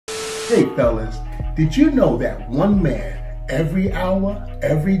Hey fellas, did you know that one man every hour,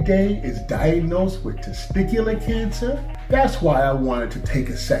 every day is diagnosed with testicular cancer? That's why I wanted to take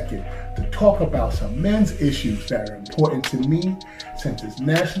a second to talk about some men's issues that are important to me since it's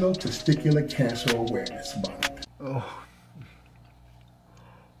National Testicular Cancer Awareness Month.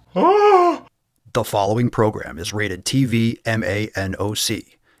 The following program is rated TV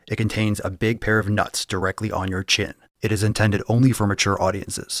MANOC. It contains a big pair of nuts directly on your chin. It is intended only for mature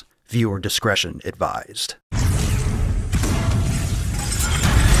audiences. Viewer discretion advised.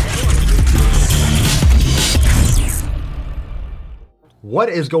 What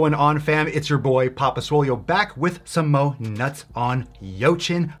is going on, fam? It's your boy Papa Swolio back with some mo nuts on yo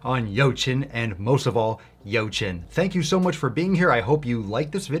chin, and most of all, yo chin. Thank you so much for being here. I hope you like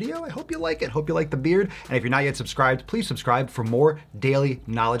this video. I hope you like it. Hope you like the beard. And if you're not yet subscribed, please subscribe for more daily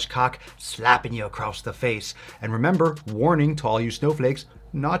knowledge cock slapping you across the face. And remember, warning to all you snowflakes,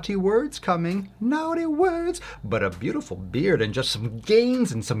 naughty words coming, naughty words, but a beautiful beard and just some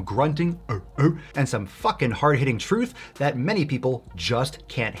gains and some grunting and some fucking hard-hitting truth that many people just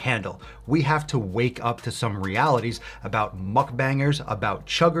can't handle. We have to wake up to some realities about mukbangers, about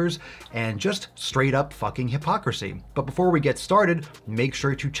chuggers, and just straight up fucking hypocrisy. But before we get started, make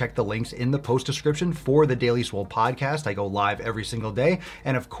sure to check the links in the post description for the Daily Swole podcast. I go live every single day.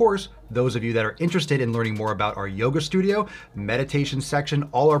 And of course, those of you that are interested in learning more about our yoga studio, meditation section,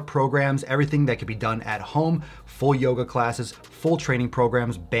 all our programs, everything that can be done at home, full yoga classes, full training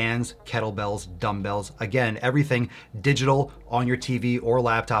programs, bands, kettlebells, dumbbells, again, everything digital on your TV or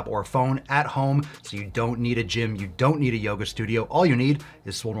laptop or phone at home. So you don't need a gym, you don't need a yoga studio. All you need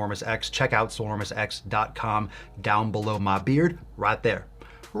is Swolenormous X. Check out swolenormousx.com down below my beard, right there.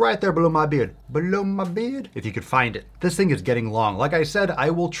 Right there below my beard. Below my beard, if you could find it. This thing is getting long. Like I said, I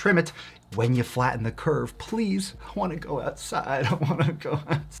will trim it when you flatten the curve. Please, I want to go outside. I want to go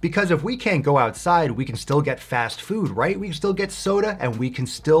outside. Because if we can't go outside, we can still get fast food, right? We can still get soda and we can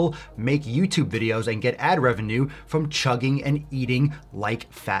still make YouTube videos and get ad revenue from chugging and eating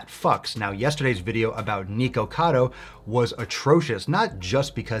like fat fucks. Now, yesterday's video about Nico Cotto was atrocious, not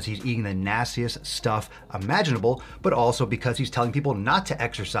just because he's eating the nastiest stuff imaginable, but also because he's telling people not to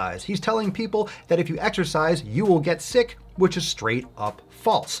exercise. He's telling people that if you exercise, you will get sick, which is straight up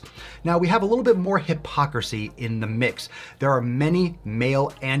false. Now, we have a little bit more hypocrisy in the mix. There are many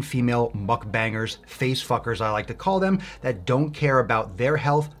male and female mukbangers, face fuckers I like to call them, that don't care about their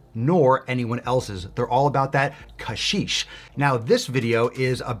health nor anyone else's. They're all about that kashish. Now, this video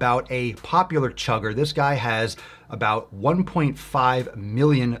is about a popular chugger. This guy has about 1.5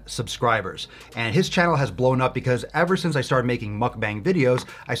 million subscribers. And his channel has blown up because ever since I started making mukbang videos,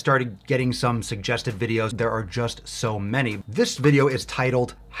 I started getting some suggested videos. There are just so many. This video is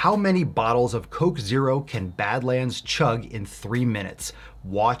titled, "How many bottles of Coke Zero can Badlands chug in 3 minutes?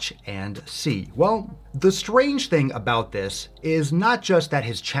 Watch and see." Well, the strange thing about this is not just that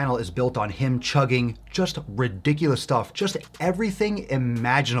his channel is built on him chugging just ridiculous stuff, just everything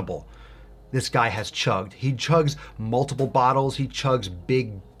imaginable. This guy has chugged. He chugs multiple bottles. He chugs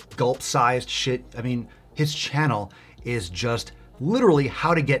big gulp-sized shit. I mean, his channel is just literally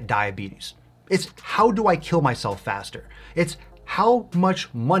how to get diabetes. It's how do I kill myself faster? It's how much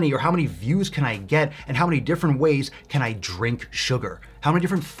money or how many views can I get and how many different ways can I drink sugar? How many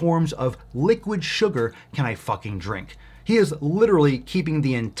different forms of liquid sugar can I fucking drink? He is literally keeping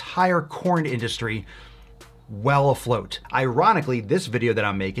the entire corn industry well afloat. Ironically, this video that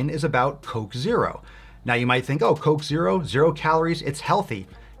I'm making is about Coke Zero. Now you might think, oh, Coke Zero, 0 calories, it's healthy.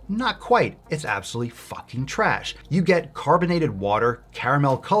 Not quite, it's absolutely fucking trash. You get carbonated water,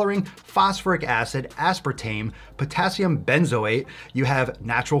 caramel coloring, phosphoric acid, aspartame, potassium benzoate, you have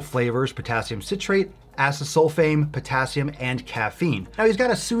natural flavors, potassium citrate, acesulfame, potassium, and caffeine. Now he's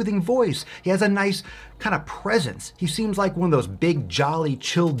got a soothing voice. He has a nice kind of presence. He seems like one of those big, jolly,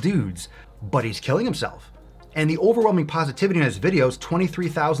 chill dudes, but he's killing himself. And the overwhelming positivity in his videos,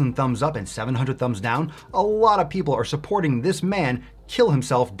 23,000 thumbs up and 700 thumbs down, a lot of people are supporting this man kill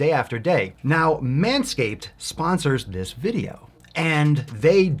himself day after day. Now, Manscaped sponsors this video, and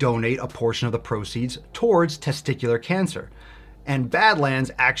they donate a portion of the proceeds towards testicular cancer. And Badlands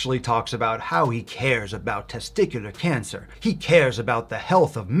actually talks about how he cares about testicular cancer. He cares about the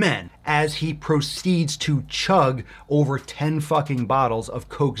health of men as he proceeds to chug over 10 fucking bottles of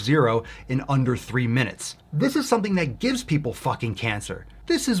Coke Zero in under 3 minutes. This is something that gives people fucking cancer.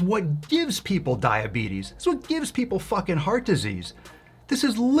 This is what gives people diabetes. This is what gives people fucking heart disease. This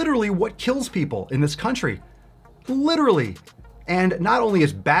is literally what kills people in this country. Literally. And not only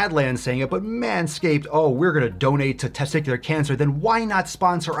is Badlands saying it, but Manscaped, oh, we're gonna donate to testicular cancer, then why not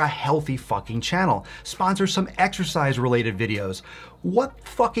sponsor a healthy fucking channel? Sponsor some exercise-related videos. What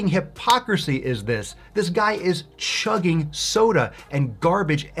fucking hypocrisy is this? This guy is chugging soda and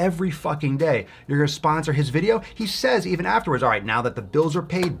garbage every fucking day. You're gonna sponsor his video? He says even afterwards, all right, now that the bills are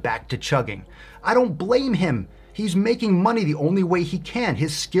paid, back to chugging. I don't blame him. He's making money the only way he can.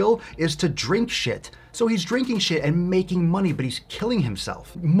 His skill is to drink shit. So he's drinking shit and making money, but he's killing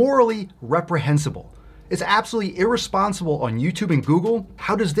himself. Morally reprehensible. It's absolutely irresponsible on YouTube and Google.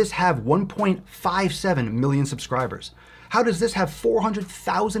 How does this have 1.57 million subscribers? How does this have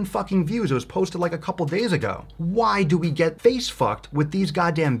 400,000 fucking views? It was posted like a couple days ago. Why do we get face fucked with these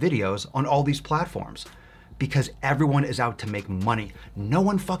goddamn videos on all these platforms? Because everyone is out to make money. No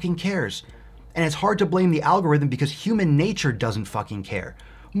one fucking cares. And it's hard to blame the algorithm because human nature doesn't fucking care.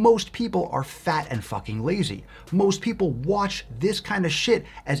 Most people are fat and fucking lazy. Most people watch this kind of shit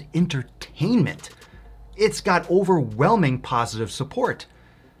as entertainment. It's got overwhelming positive support.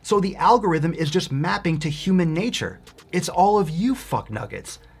 So the algorithm is just mapping to human nature. It's all of you fuck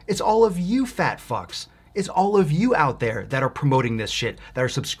nuggets. It's all of you fat fucks. It's all of you out there that are promoting this shit, that are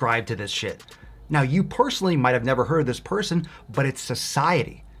subscribed to this shit. Now, you personally might have never heard of this person, but it's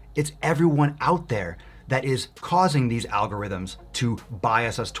society. It's everyone out there that is causing these algorithms to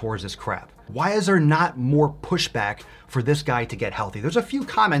bias us towards this crap. Why is there not more pushback for this guy to get healthy? There's a few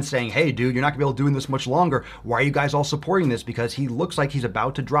comments saying, hey dude, you're not gonna be able to do this much longer. Why are you guys all supporting this? Because he looks like he's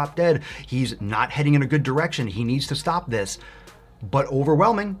about to drop dead. He's not heading in a good direction. He needs to stop this. But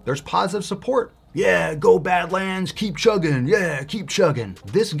overwhelming, there's positive support. Yeah, go Badlands, keep chugging. Yeah, keep chugging.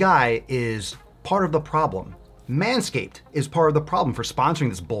 This guy is part of the problem. Manscaped is part of the problem for sponsoring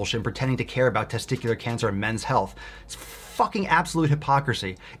this bullshit and pretending to care about testicular cancer and men's health. It's fucking absolute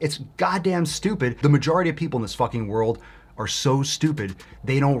hypocrisy. It's goddamn stupid. The majority of people in this fucking world are so stupid,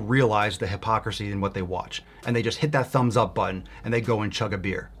 they don't realize the hypocrisy in what they watch. And they just hit that thumbs up button and they go and chug a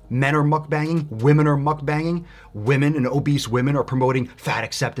beer. Men are mukbanging, women are mukbanging, women and obese women are promoting fat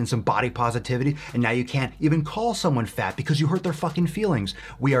acceptance and body positivity, and now you can't even call someone fat because you hurt their fucking feelings.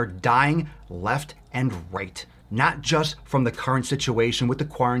 We are dying left and right. Not just from the current situation with the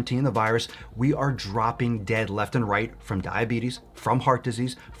quarantine and the virus, we are dropping dead left and right from diabetes, from heart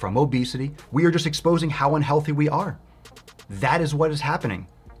disease, from obesity. We are just exposing how unhealthy we are. That is what is happening.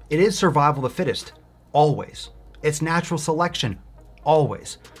 It is survival of the fittest, always. It's natural selection,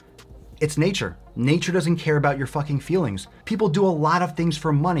 always. It's nature. Nature doesn't care about your fucking feelings. People do a lot of things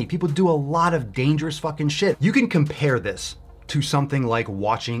for money. People do a lot of dangerous fucking shit. You can compare this to something like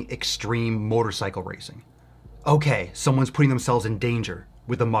watching extreme motorcycle racing. Okay, someone's putting themselves in danger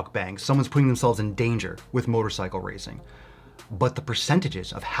with the mukbang. Someone's putting themselves in danger with motorcycle racing. But the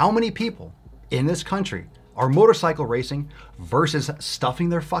percentages of how many people in this country are motorcycle racing versus stuffing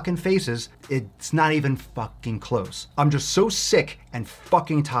their fucking faces, it's not even fucking close. I'm just so sick and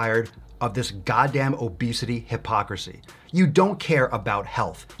fucking tired of this goddamn obesity hypocrisy. You don't care about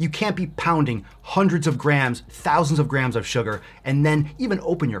health. You can't be pounding hundreds of grams, thousands of grams of sugar, and then even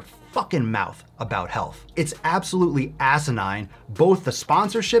open your fucking mouth about health. It's absolutely asinine. Both the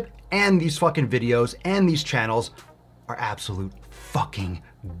sponsorship and these fucking videos and these channels are absolute fucking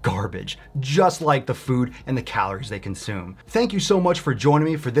garbage, just like the food and the calories they consume. Thank you so much for joining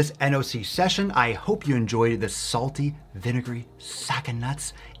me for this NOC session. I hope you enjoyed this salty, vinegary sack of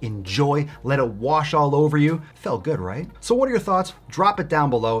nuts. Enjoy, let it wash all over you. Felt good, right? So what are your thoughts? Drop it down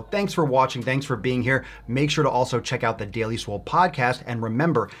below. Thanks for watching, thanks for being here. Make sure to also check out the Daily Swole podcast, and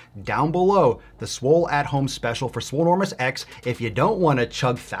remember, down below, the Swole at Home special for Swolenormous X. If you don't want to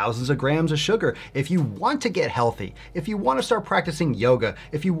chug thousands of grams of sugar, if you want to get healthy, if you want to start practicing yoga,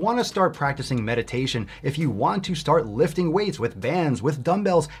 if you want to start practicing meditation, if you want to start lifting weights with bands, with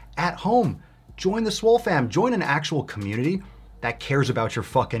dumbbells at home, join the Swole fam, join an actual community that cares about your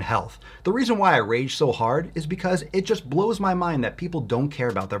fucking health. The reason why I rage so hard is because it just blows my mind that people don't care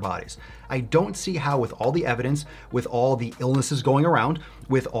about their bodies. I don't see how, with all the evidence, with all the illnesses going around,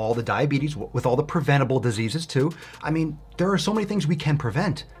 with all the diabetes, with all the preventable diseases too, I mean, there are so many things we can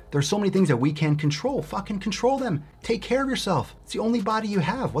prevent. There's so many things that we can control. Fucking control them. Take care of yourself. It's the only body you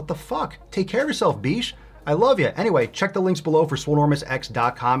have. What the fuck? Take care of yourself, Beesh. I love you. Anyway, check the links below for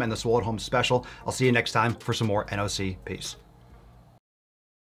swolenormousx.com and the Swole at Home special. I'll see you next time for some more NOC. Peace.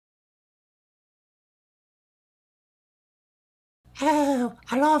 Oh,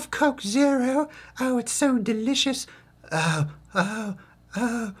 I love Coke Zero. Oh, it's so delicious. Oh,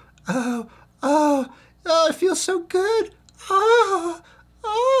 it feels so good.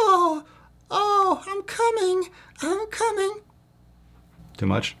 I'm coming. Too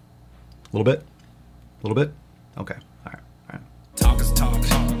much? A little bit? A little bit? Okay. All right.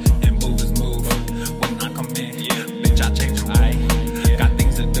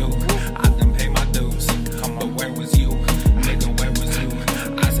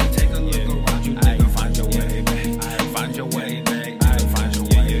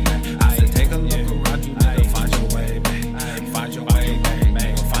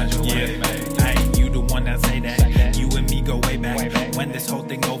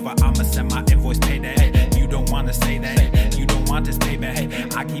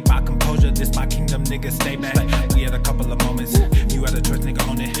 nigga stay back. We had a couple of moments. You had a trust nigga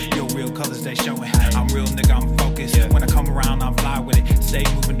on it. Your real colors they showing. I'm real nigga, I'm focused. When I come around, I'm fly with it. Stay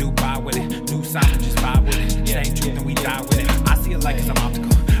moving, do buy with it. New sign, just vibe with it. Same truth and we die with it. I see it like it's an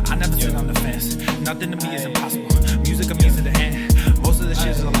obstacle. I never sit on the fence. Nothing to me is impossible. Music of means to the end. Most of the shit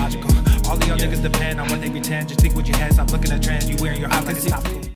is illogical. All of y'all niggas depend on what they pretend. Just think what you had. Stop looking at trends. You wearing your eyes like it's topical.